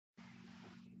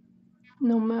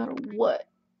No matter what,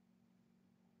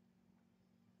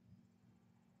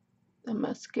 the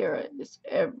mascara is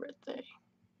everything.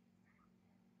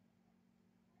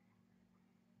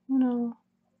 You know,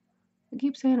 I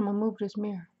keep saying I'm gonna move this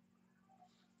mirror.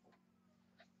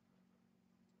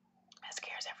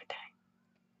 Mascara is everything.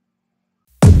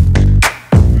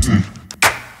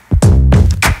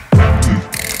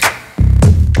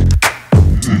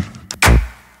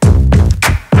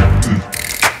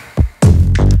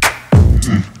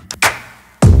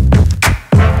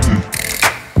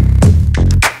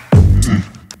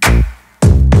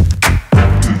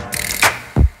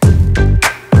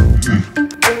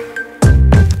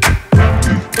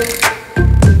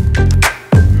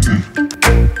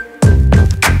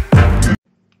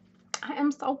 I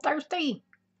am so thirsty.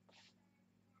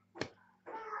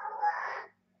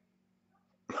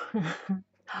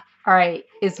 All right,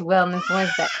 it's Wellness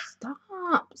Wednesday.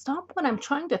 Stop when I'm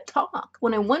trying to talk.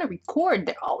 When I want to record,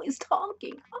 they're always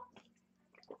talking.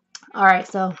 All right,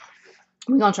 so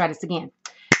we're gonna try this again.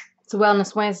 It's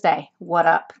Wellness Wednesday. What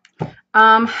up?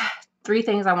 Um, 3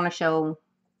 things I want to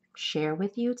share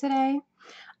with you today.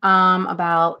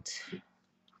 About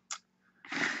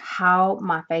how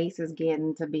my face is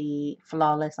getting to be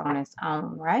flawless on its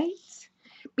own, right?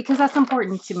 Because that's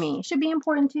important to me. It should be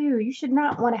important to you. You should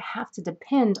not want to have to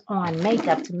depend on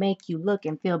makeup to make you look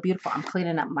and feel beautiful. I'm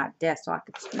cleaning up my desk so I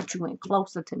can scoot you in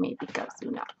closer to me because, we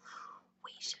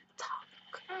should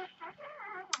talk.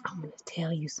 I'm going to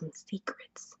tell you some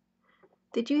secrets.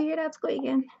 Did you hear that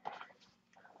squeaking?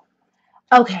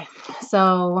 Okay,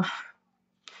 so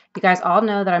you guys all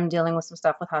know that I'm dealing with some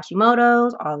stuff with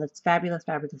Hashimoto's, all this fabulous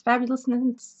stuff.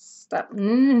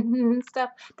 Stuff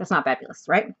that's not fabulous,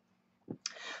 right?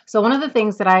 So one of the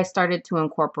things that I started to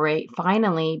incorporate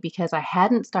finally, because I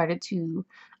hadn't started to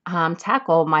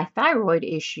tackle my thyroid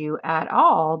issue at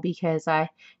all, because I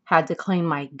had to clean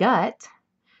my gut,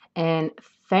 and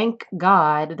thank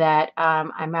God that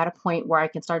I'm at a point where I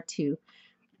can start to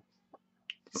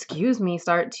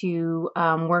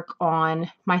work on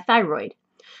my thyroid.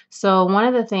 So one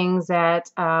of the things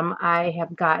that I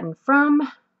have gotten from,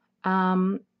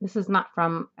 this is not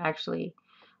from actually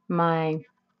my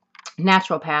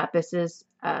naturopath. This is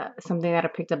something that I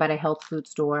picked up at a health food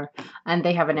store, and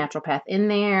they have a naturopath in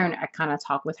there, and I kind of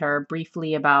talk with her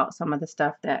briefly about some of the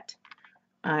stuff that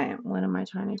what am I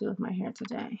trying to do with my hair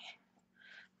today?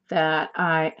 That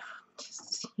I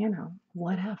just,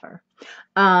 whatever,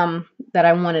 that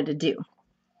I wanted to do.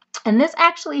 And this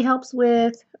actually helps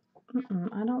with,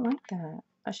 I don't like that.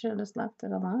 I should have just left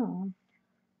it alone.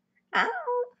 Ow.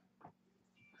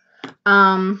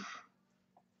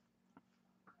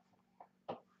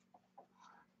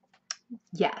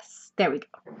 Yes, there we go.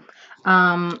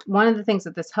 One of the things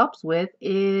that this helps with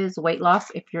is weight loss,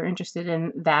 if you're interested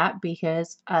in that,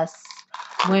 because us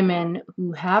women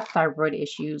who have thyroid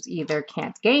issues either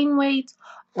can't gain weight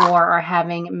or are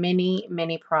having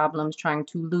many problems trying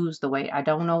to lose the weight. I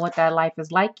don't know what that life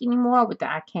is like anymore with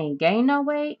that. I can't gain no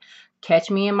weight. Catch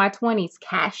me in my 20s.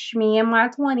 Cash me in my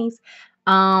 20s.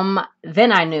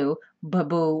 Then I knew, but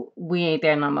boo, we ain't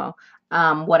there no more.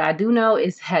 What I do know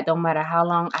is that no matter how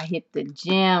long I hit the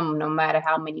gym, no matter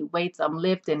how many weights I'm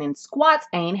lifting, and squats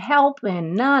ain't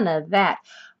helping, none of that.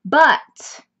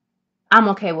 But I'm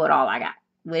okay with all I got.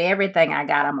 With everything I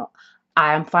got,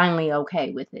 I'm finally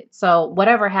okay with it. So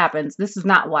whatever happens, this is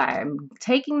not why I'm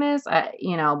taking this,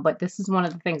 but this is one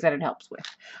of the things that it helps with.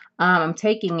 I'm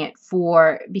taking it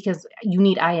because you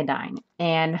need iodine,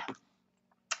 and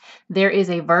there is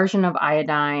a version of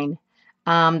iodine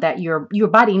that your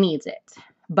body needs it,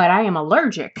 but I am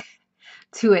allergic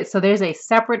to it. So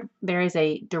there is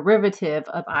a derivative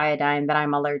of iodine that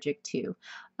I'm allergic to.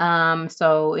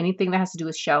 So anything that has to do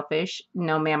with shellfish,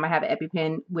 no ma'am, I have an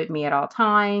EpiPen with me at all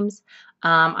times.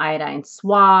 Iodine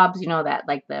swabs, that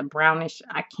like the brownish,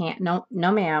 I can't, no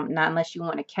ma'am, not unless you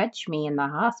want to catch me in the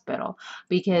hospital,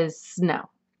 because no.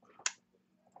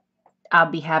 I'll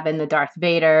be having the Darth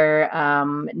Vader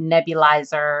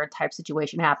nebulizer type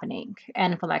situation happening.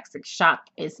 Anaphylactic shock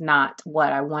is not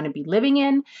what I want to be living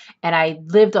in. And I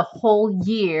lived a whole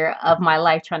year of my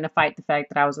life trying to fight the fact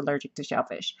that I was allergic to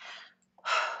shellfish.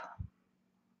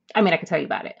 I mean, I can tell you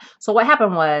about it. So what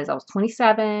happened was I was 26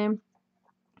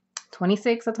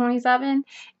 or 27.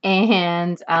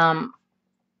 And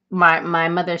my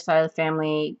mother's side of the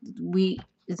family,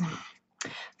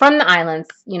 from the islands,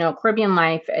 Caribbean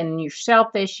life, and you're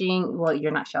shellfishing. Well,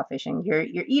 you're not shellfishing.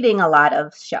 You're eating a lot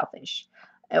of shellfish,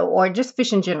 or just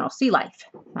fish in general. Sea life,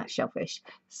 not shellfish.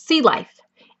 Sea life.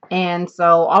 And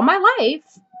so all my life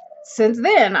since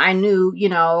then, I knew,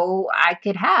 I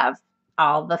could have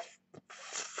all the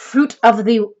fruit of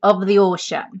the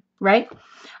ocean. right?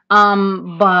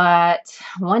 But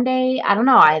one day, I don't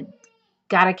know, I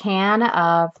got a can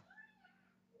of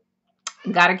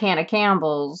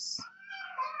Campbell's.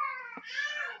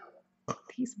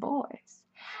 These boys.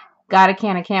 Got a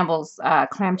can of Campbell's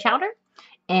clam chowder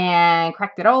and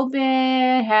cracked it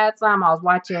open. Had some. I was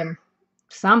watching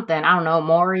something. I don't know,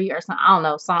 Maury or something. I don't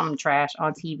know, something trash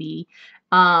on TV.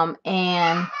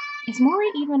 And is Maury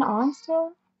even on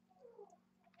still?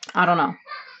 I don't know.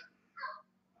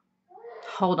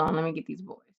 Hold on, let me get these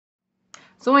boys.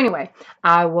 So anyway,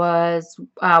 I was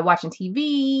watching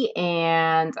TV,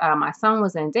 and my son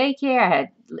was in daycare. I had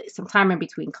some time in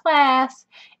between class,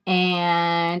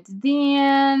 and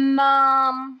then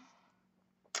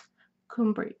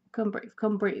couldn't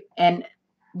breathe. And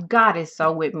God is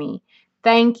so with me.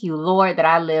 Thank you, Lord, that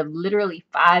I live literally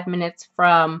 5 minutes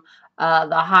from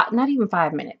not even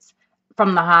 5 minutes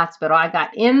from the hospital. I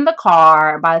got in the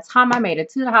car. By the time I made it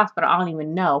to the hospital, I don't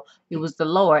even know it was the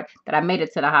Lord that I made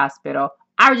it to the hospital.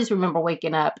 I just remember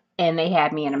waking up and they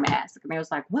had me in a mask. And they was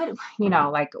like, what,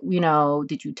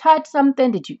 did you touch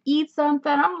something? Did you eat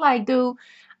something? I'm like, dude,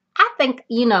 I think,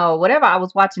 whatever I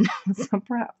was watching,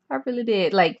 I really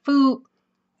did. Like food.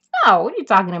 No, what are you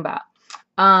talking about?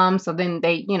 So then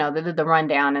they did the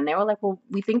rundown and they were like, well,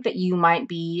 we think that you might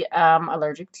be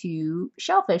allergic to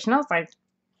shellfish. And I was like,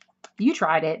 you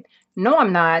tried it. No,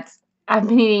 I'm not. I've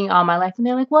been eating all my life. And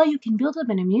they're like, well, you can build up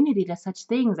an immunity to such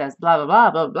things as blah, blah, blah,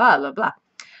 blah, blah, blah, blah.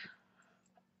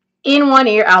 In one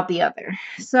ear, out the other.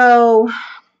 So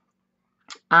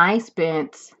I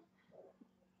spent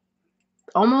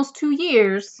almost 2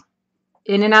 years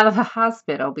in and out of the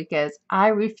hospital because I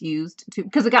refused to,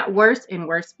 because it got worse and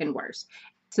worse and worse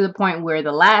to the point where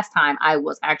the last time I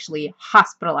was actually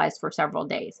hospitalized for several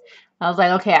days. I was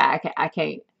like, okay, I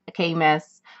can't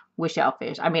mess with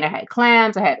shellfish. I mean, I had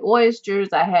clams, I had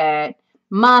oysters, I had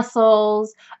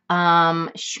mussels,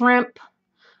 shrimp,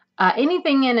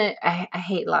 anything in it. I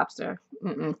hate lobster,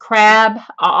 crab,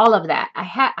 all of that.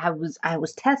 I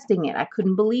was testing it. I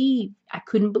couldn't believe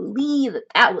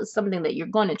that was something that you're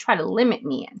going to try to limit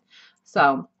me in.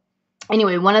 So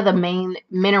anyway, one of the main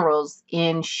minerals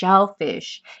in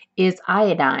shellfish is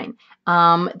iodine.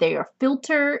 They are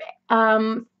filter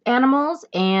animals,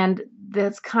 and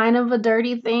that's kind of a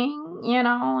dirty thing,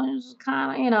 It's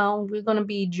kind of, we're going to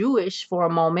be Jewish for a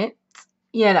moment,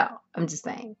 I'm just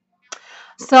saying.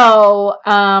 So,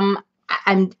 I'm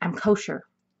kosher.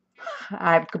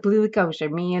 I'm completely kosher.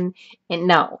 Me and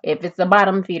no, if it's a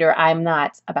bottom feeder, I'm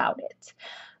not about it.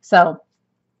 So,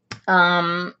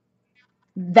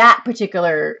 that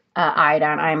particular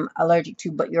iodine I'm allergic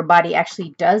to, but your body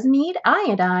actually does need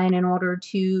iodine in order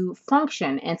to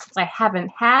function. And since I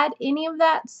haven't had any of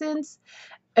that since,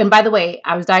 and by the way,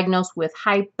 I was diagnosed with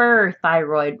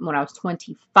hyperthyroid when I was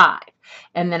 25,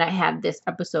 and then I had this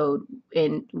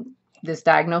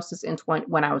diagnosis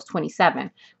when I was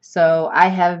 27. So I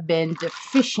have been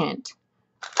deficient,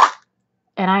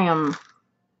 and I am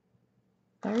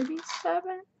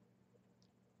 37.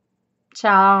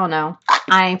 Child, I don't know.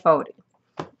 I ain't 40.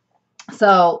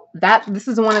 So this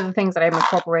is one of the things that I'm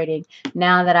incorporating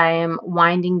now that I am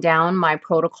winding down my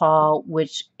protocol,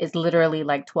 which is literally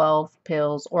like 12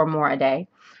 pills or more a day,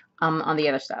 on the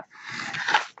other stuff.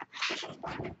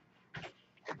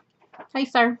 Hey,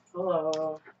 sir.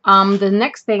 Hello. The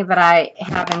next thing that I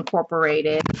have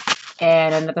incorporated,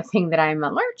 and another thing that I'm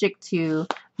allergic to,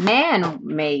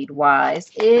 man-made wise,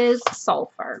 is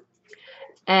sulfur.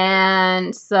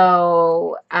 And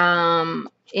so,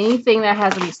 anything that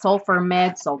has any sulfur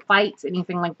meds, sulfites,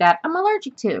 anything like that, I'm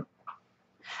allergic to.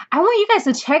 I want you guys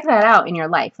to check that out in your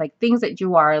life, like things that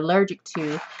you are allergic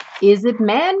to. Is it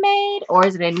man-made or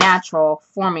is it a natural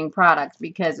forming product?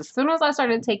 Because as soon as I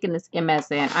started taking this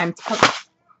MSM,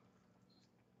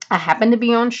 I happened to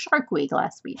be on Shark Week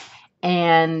last week,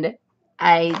 and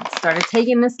I started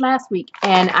taking this last week,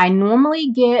 and I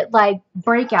normally get like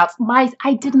breakouts.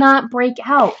 I did not break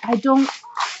out.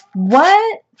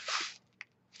 What?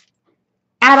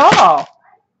 At all.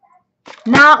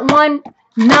 Not one.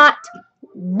 Not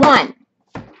one.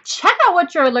 Check out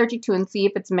what you're allergic to and see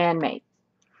if it's man-made,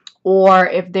 or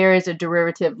if there is a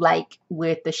derivative like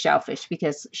with the shellfish,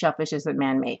 because shellfish isn't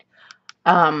man-made.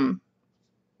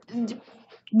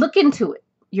 Look into it.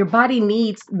 Your body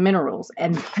needs minerals,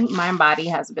 and my body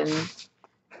has been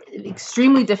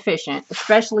extremely deficient,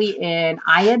 especially in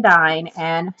iodine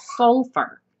and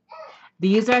sulfur.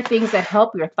 These are things that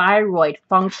help your thyroid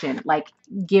function, like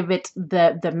give it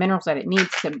the minerals that it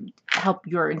needs to help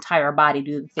your entire body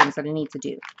do the things that it needs to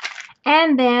do.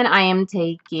 And then I am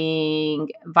taking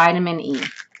vitamin E.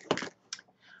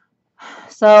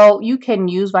 So you can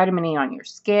use vitamin E on your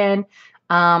skin.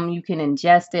 You can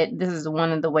ingest it. This is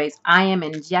one of the ways I am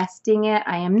ingesting it.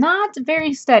 I am not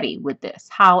very steady with this.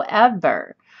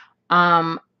 However,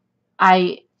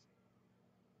 I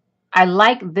I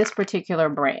like this particular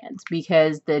brand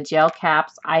because the gel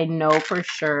caps I know for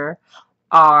sure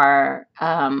are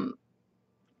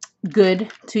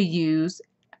good to use.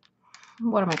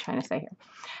 What am I trying to say here?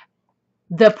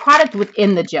 The product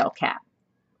within the gel cap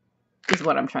is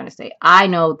what I'm trying to say. I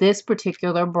know this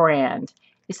particular brand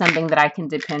is something that I can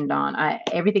depend on.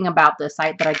 Everything about the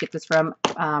site that I get this from,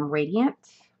 Radiant.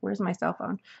 Where's my cell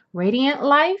phone? Radiant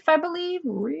Life, I believe.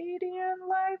 Radiant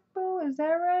Life, boo. Is that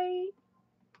right?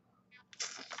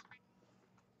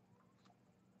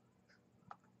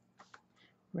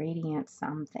 Radiant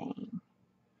something.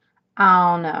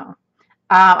 I don't know.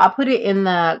 I'll put it in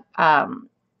the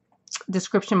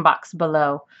description box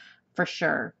below for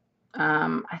sure.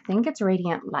 I think it's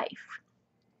Radiant Life.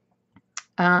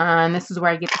 And this is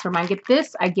where I get this from. I get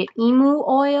emu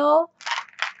oil.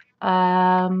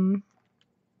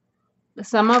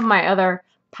 Some of my other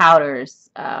powders,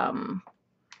 like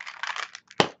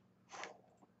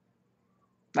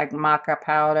maca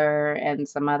powder and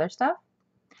some other stuff.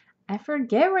 I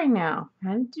forget right now.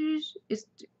 It's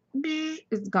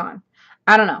gone.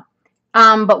 I don't know.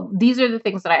 But these are the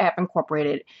things that I have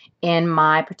incorporated in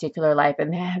my particular life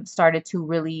and have started to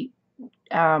really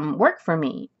work for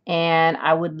me. And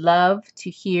I would love to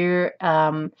hear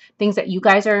things that you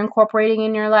guys are incorporating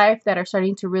in your life that are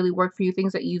starting to really work for you,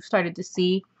 things that you've started to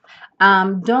see.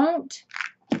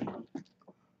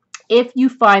 If you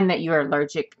find that you're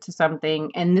allergic to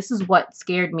something, and this is what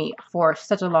scared me for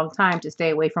such a long time, to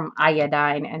stay away from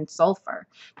iodine and sulfur,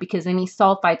 because any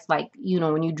sulfites, like,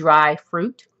 when you dry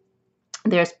fruit,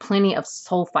 there's plenty of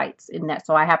sulfites in that.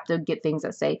 So I have to get things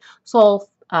that say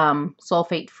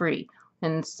sulfate free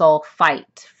and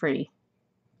sulfite free,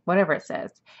 whatever it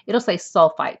says. It'll say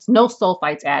sulfites, no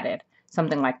sulfites added,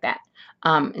 something like that,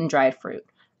 in dried fruit,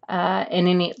 and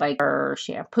any like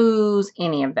shampoos,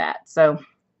 any of that. So,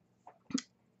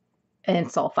 and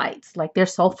sulfites, like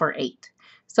there's sulfur-8.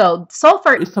 So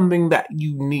sulfur is something that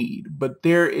you need, but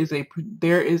there is a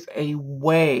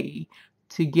way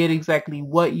to get exactly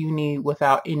what you need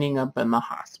without ending up in the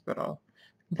hospital.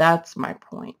 That's my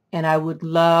point. And I would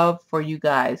love for you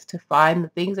guys to find the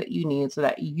things that you need so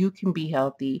that you can be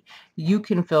healthy, you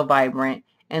can feel vibrant,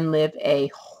 and live a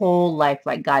whole life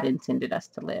like God intended us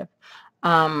to live.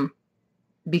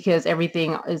 Because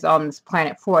everything is on this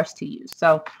planet for us to use.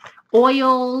 So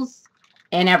oils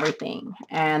and everything.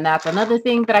 And that's another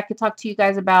thing that I could talk to you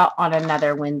guys about on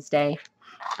another Wednesday.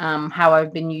 How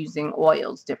I've been using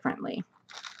oils differently,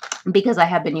 because I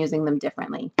have been using them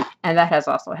differently, and that has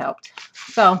also helped.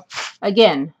 So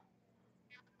again,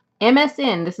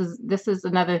 MSM, this is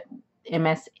another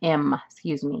MSM,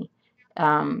 excuse me,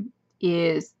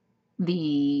 is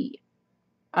the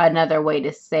another way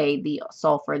to say the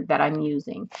sulfur that I'm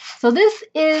using. So this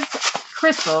is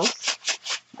crystals,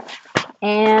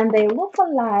 and they look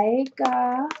alike.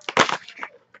 I'm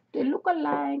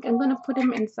gonna put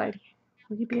them inside.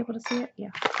 Will you be able to see it?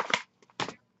 Yeah.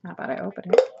 How about I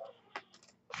open it?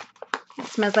 It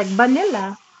smells like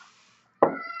vanilla.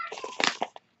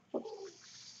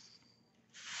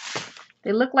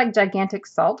 They look like gigantic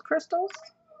salt crystals.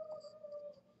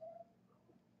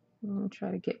 I'm gonna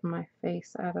try to get my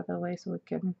face out of the way so we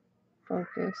can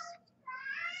focus.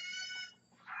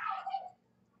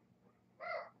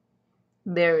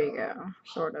 There we go,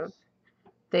 sort of.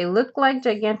 They look like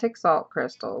gigantic salt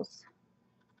crystals.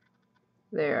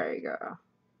 There you go.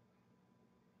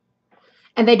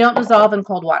 And they don't dissolve in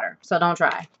cold water, so don't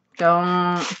try.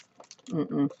 Don't.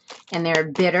 And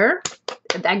they're bitter.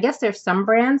 I guess there's some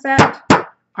brands that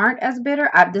aren't as bitter.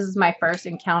 This is my first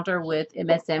encounter with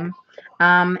MSM.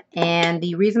 And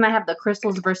the reason I have the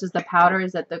crystals versus the powder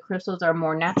is that the crystals are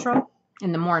more natural,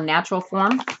 in the more natural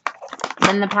form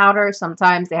than the powder.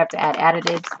 Sometimes they have to add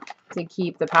additives to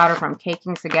keep the powder from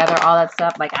caking together, all that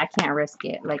stuff. Like, I can't risk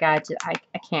it. Like, I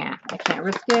can't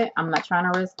risk it. I'm not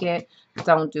trying to risk it.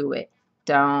 Don't do it.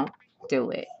 Don't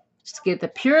do it. Just get the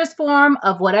purest form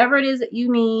of whatever it is that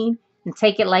you need and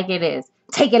take it like it is.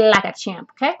 Take it like a champ,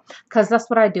 okay? Because that's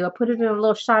what I do. I put it in a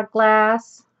little shot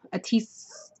glass, I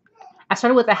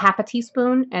started with a half a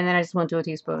teaspoon, and then I just went to a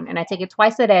teaspoon. And I take it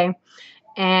twice a day.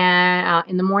 And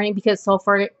in the morning, because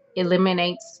sulfur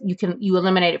eliminates, you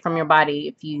eliminate it from your body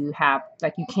if you have,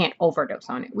 like, you can't overdose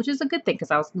on it, which is a good thing,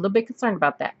 because I was a little bit concerned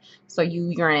about that. So you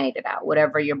urinate it out.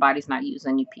 Whatever your body's not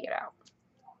using, you pee it out.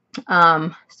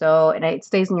 And it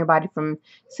stays in your body from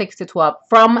 6 to 12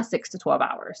 hours.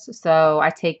 So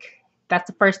that's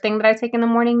the first thing that I take in the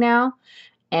morning now.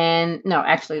 And no,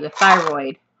 actually the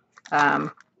thyroid,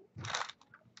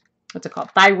 what's it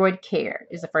called? Thyroid Care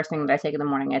is the first thing that I take in the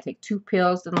morning. I take 2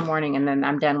 pills in the morning, and then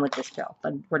I'm done with this pill.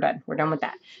 But we're done. We're done with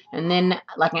that. And then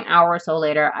like an hour or so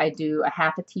later, I do a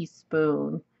half a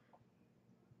teaspoon,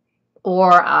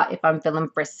 or if I'm feeling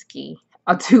frisky,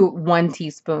 I'll do 1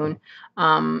 teaspoon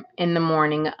in the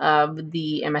morning of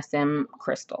the MSM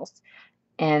crystals.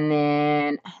 And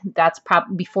then that's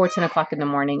probably before 10 o'clock in the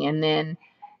morning. And then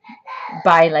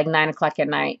by like 9 o'clock at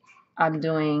night, I'm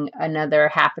doing another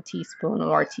half a teaspoon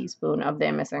or a teaspoon of the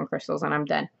MSM crystals, and I'm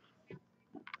done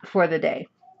for the day.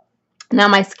 Now,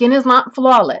 my skin is not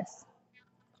flawless,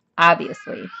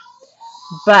 obviously,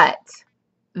 but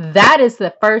that is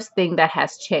the first thing that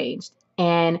has changed,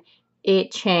 and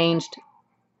it changed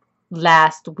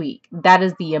last week. That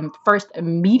is the first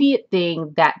immediate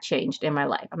thing that changed in my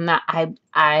life. I'm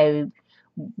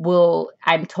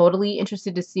totally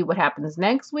interested to see what happens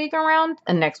next month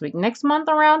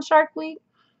around Shark Week.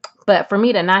 But for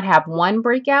me to not have one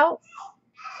breakout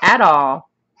at all,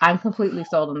 I'm completely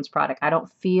sold on this product. I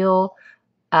don't feel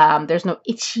there's no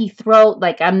itchy throat.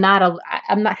 Like I'm not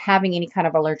having any kind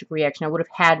of allergic reaction. I would have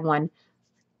had one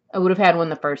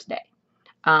the first day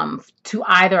to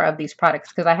either of these products,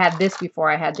 because I had this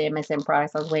before I had the MSM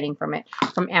products. I was waiting from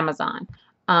Amazon.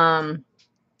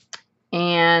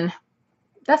 And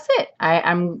that's it.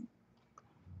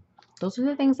 Those are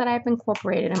the things that I've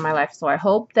incorporated in my life. So I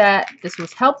hope that this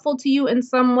was helpful to you in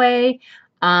some way.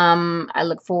 I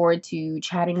look forward to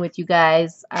chatting with you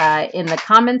guys in the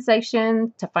comment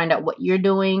section to find out what you're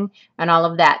doing and all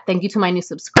of that. Thank you to my new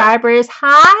subscribers.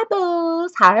 Hi,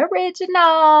 boos. Hi,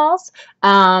 originals.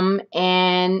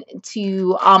 And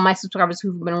to all my subscribers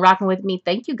who've been rocking with me,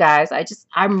 thank you guys.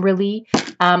 I'm really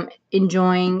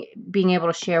enjoying being able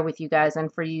to share with you guys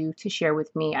and for you to share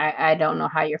with me. I don't know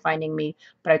how you're finding me,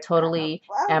 but I totally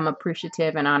am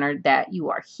appreciative and honored that you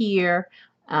are here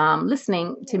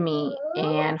listening to me,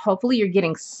 and hopefully you're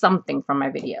getting something from my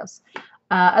videos.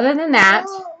 Other than that,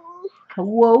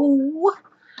 whoa,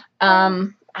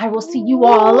 I will see you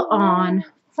all on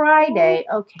Friday.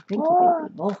 Okay, thank you,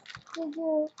 baby.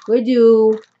 Oh, good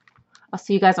you. I'll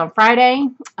see you guys on Friday.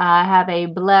 Have a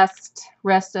blessed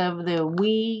rest of the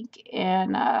week,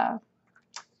 and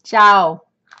ciao.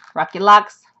 Rock your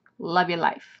locks. Love your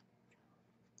life.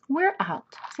 We're out.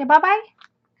 Say bye-bye.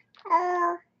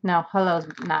 No, hello's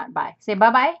not bye. Say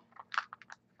bye-bye.